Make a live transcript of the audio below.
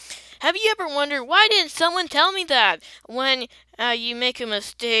Have you ever wondered why didn't someone tell me that when you make a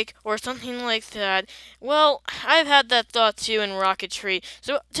mistake or something like that? Well, I've had that thought too in rocketry.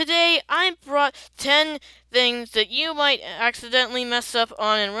 So today I brought 10 things that you might accidentally mess up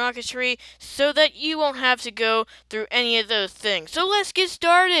on in rocketry so that you won't have to go through any of those things. So let's get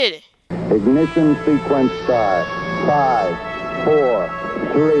started. Ignition sequence start. 5, 4,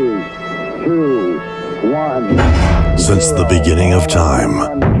 3, 2, 1. Since the beginning of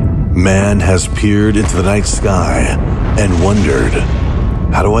time, man has peered into the night sky and wondered,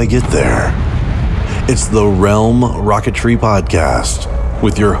 how do I get there? It's the Realm Rocketry Podcast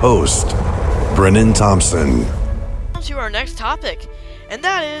with your host, Brennan Thompson. On to our next topic, and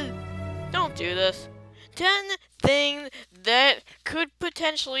that is, don't do this. 10 things that could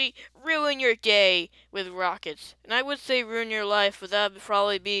potentially ruin your day with rockets. And I would say ruin your life, but that would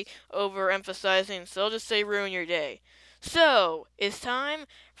probably be overemphasizing, so I'll just say ruin your day. So, it's time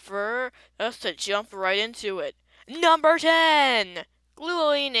for us to jump right into it. Number 10!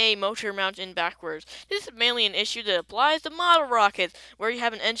 Gluing a motor mount in backwards. This is mainly an issue that applies to model rockets, where you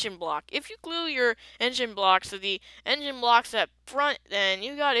have an engine block. If you glue your engine blocks to the engine blocks up front, then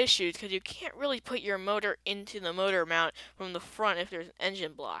you got issues, because you can't really put your motor into the motor mount from the front if there's an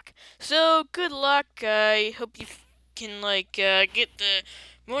engine block. So, good luck. I hope you can, get the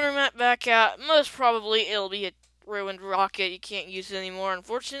motor mount back out. Most probably it'll be a ruined rocket. You can't use it anymore,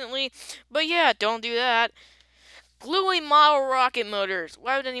 unfortunately. But yeah, don't do that. Gluing model rocket motors.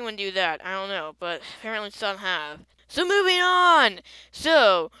 Why would anyone do that? I don't know, but apparently some have. So moving on!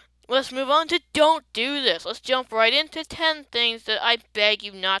 So, let's move on to don't do this. Let's jump right into 10 things that I beg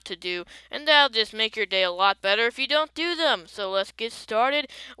you not to do, and that'll just make your day a lot better if you don't do them. So let's get started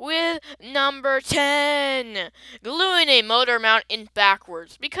with number 10. Gluing a motor mount in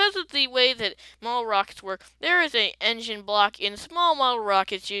backwards. Because of the way that model rockets work, there is an engine block in small model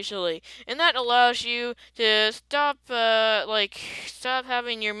rockets usually, and that allows you to stop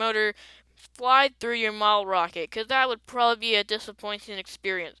having your motor fly through your model rocket, because that would probably be a disappointing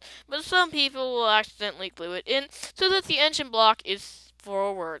experience. But some people will accidentally glue it in so that the engine block is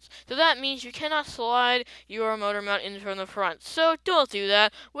forwards. So that means you cannot slide your motor mount in from the front. So don't do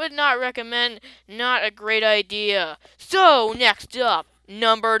that. Would not recommend. Not a great idea. So next up,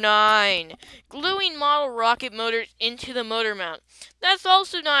 number 9. Gluing model rocket motors into the motor mount. That's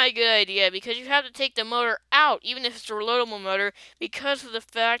also not a good idea, because you have to take the motor out, even if it's a reloadable motor, because of the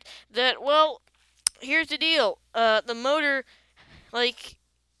fact that, well, here's the deal. The motor,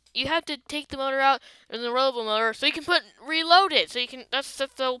 you have to take the motor out in the reloadable motor so you can reload it. That's the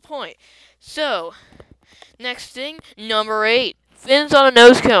whole point. So, next thing, number 8. Fins on a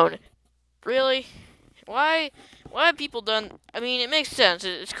nose cone. Really? Why have people done? I mean, it makes sense.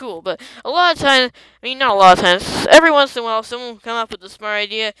 It's cool, but a lot of times, not a lot of times. Every once in a while, someone will come up with a smart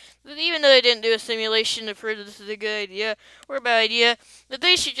idea that, even though they didn't do a simulation to prove that this is a good idea or a bad idea, that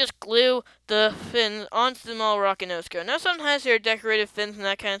they should just glue the fins onto the model rocket nose cone. Now, sometimes there are decorative fins and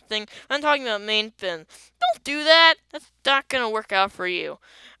that kind of thing. I'm talking about main fins. Don't do that. That's not gonna work out for you,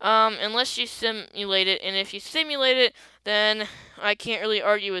 unless you simulate it. And if you simulate it, then I can't really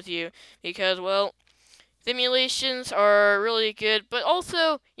argue with you, because, well, simulations are really good, but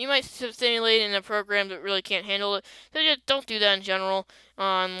also you might simulate in a program that really can't handle it. So just don't do that in general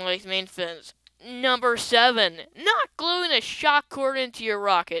on main fins. Number 7. Not gluing a shock cord into your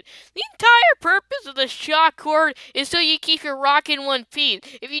rocket. The entire purpose of the shock cord is so you keep your rocket in one piece.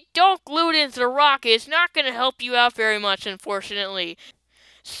 If you don't glue it into the rocket, it's not going to help you out very much, unfortunately.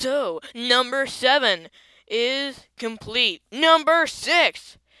 So, number 7 is complete. Number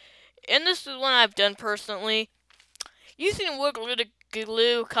 6. And this is one I've done personally. Using wood glue to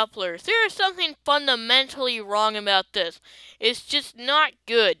glue couplers. There is something fundamentally wrong about this. It's just not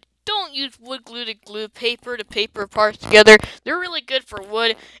good. Don't use wood glue to glue paper to paper parts together. They're really good for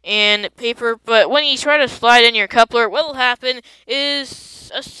wood and paper, but when you try to slide in your coupler, what will happen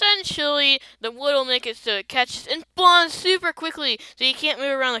is essentially the wood will make it so it catches and bonds super quickly, so you can't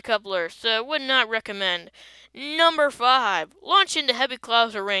move around the coupler. So would not recommend. Number 5. Launch into heavy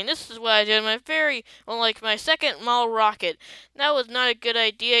clouds of rain. This is what I did my second model rocket. That was not a good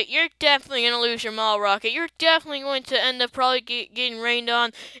idea. You're definitely going to lose your model rocket. You're definitely going to end up probably getting rained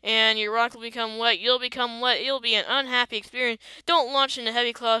on, and your rocket will become wet. You'll become wet. It'll be an unhappy experience. Don't launch into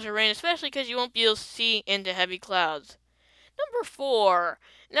heavy clouds of rain, especially because you won't be able to see into heavy clouds. Number 4.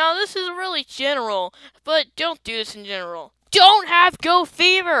 Now, this is really general, but don't do this in general. Don't have go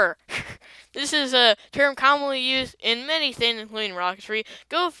fever! This is a term commonly used in many things, including rocketry.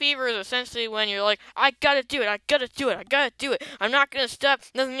 Go fever is essentially when you're like, I gotta do it, I gotta do it, I gotta do it. I'm not gonna stop,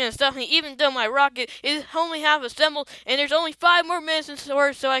 nothing's gonna stop me, even though my rocket is only half assembled and there's only 5 more minutes in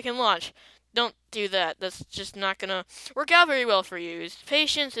storage so I can launch. Don't do that. That's just not gonna work out very well for you.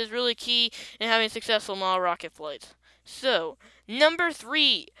 Patience is really key in having successful model rocket flights. So, number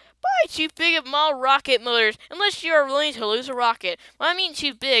 3. Buy too big of model rocket motors unless you are willing to lose a rocket. What I mean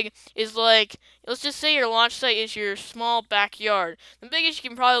too big is like, let's just say your launch site is your small backyard. The biggest you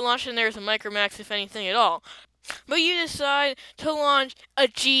can probably launch in there is a Micromax, if anything at all. But you decide to launch a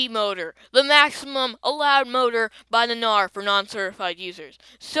G motor, the maximum allowed motor by the NAR for non-certified users.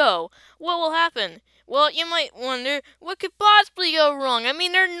 So, what will happen? Well, you might wonder, what could possibly go wrong? I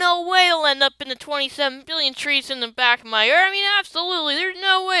mean, there's no way it'll end up in the 27 billion trees in the back of my yard. I mean, absolutely, there's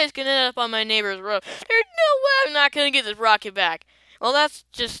no way it's going to end up on my neighbor's road. There's no way I'm not going to get this rocket back. Well, that's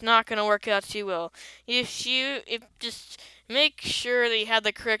just not going to work out too well. If just make sure that you have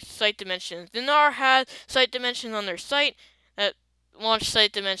the correct site dimensions. The NAR has site dimensions on their site. Launch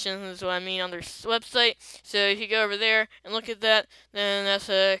site dimensions is what I mean on their website. So if you go over there and look at that, then that's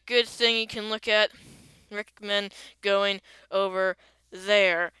a good thing you can look at. Recommend going over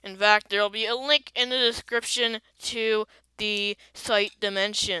there. In fact, there will be a link in the description to the site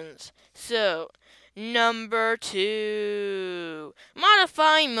dimensions. So, number 2.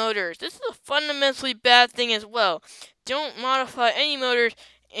 Modifying motors. This is a fundamentally bad thing as well. Don't modify any motors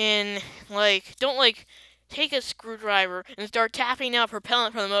don't take a screwdriver and start tapping out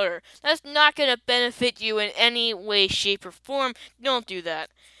propellant from the motor. That's not going to benefit you in any way, shape, or form. Don't do that.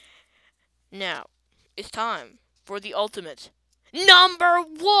 Now, it's time for the ultimate. Number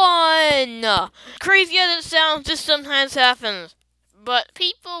 1! Crazy as it sounds, this sometimes happens. But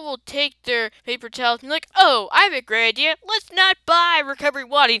people will take their paper towels and be like, oh, I have a great idea. Let's not buy recovery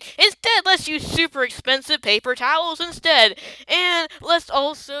wadding. Instead, let's use super expensive paper towels instead. And let's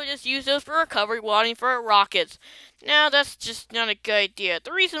also just use those for recovery wadding for our rockets. Now, that's just not a good idea.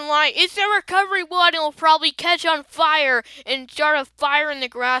 The reason why is the recovery wadding will probably catch on fire and start a fire in the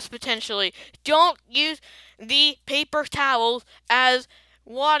grass potentially. Don't use the paper towels as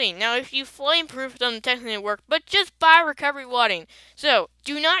wadding. Now, if you flame-proof, it doesn't technically work, but just buy recovery wadding. So,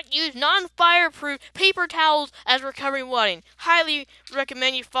 do not use non-fireproof paper towels as recovery wadding. Highly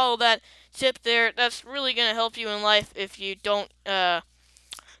recommend you follow that tip there. That's really going to help you in life if you don't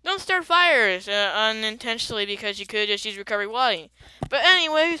start fires unintentionally because you could just use recovery wadding. But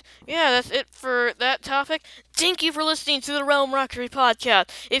anyways, yeah, that's it for that topic. Thank you for listening to the Realm Rocketry Podcast.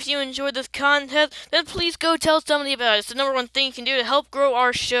 If you enjoyed this content, then please go tell somebody about it. It's the number one thing you can do to help grow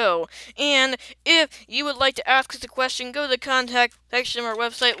our show. And if you would like to ask us a question, go to the contact section of our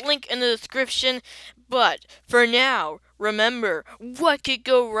website, link in the description. But for now, remember, what could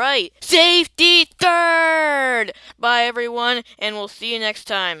go right? Safety third! Bye, everyone, and we'll see you next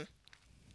time.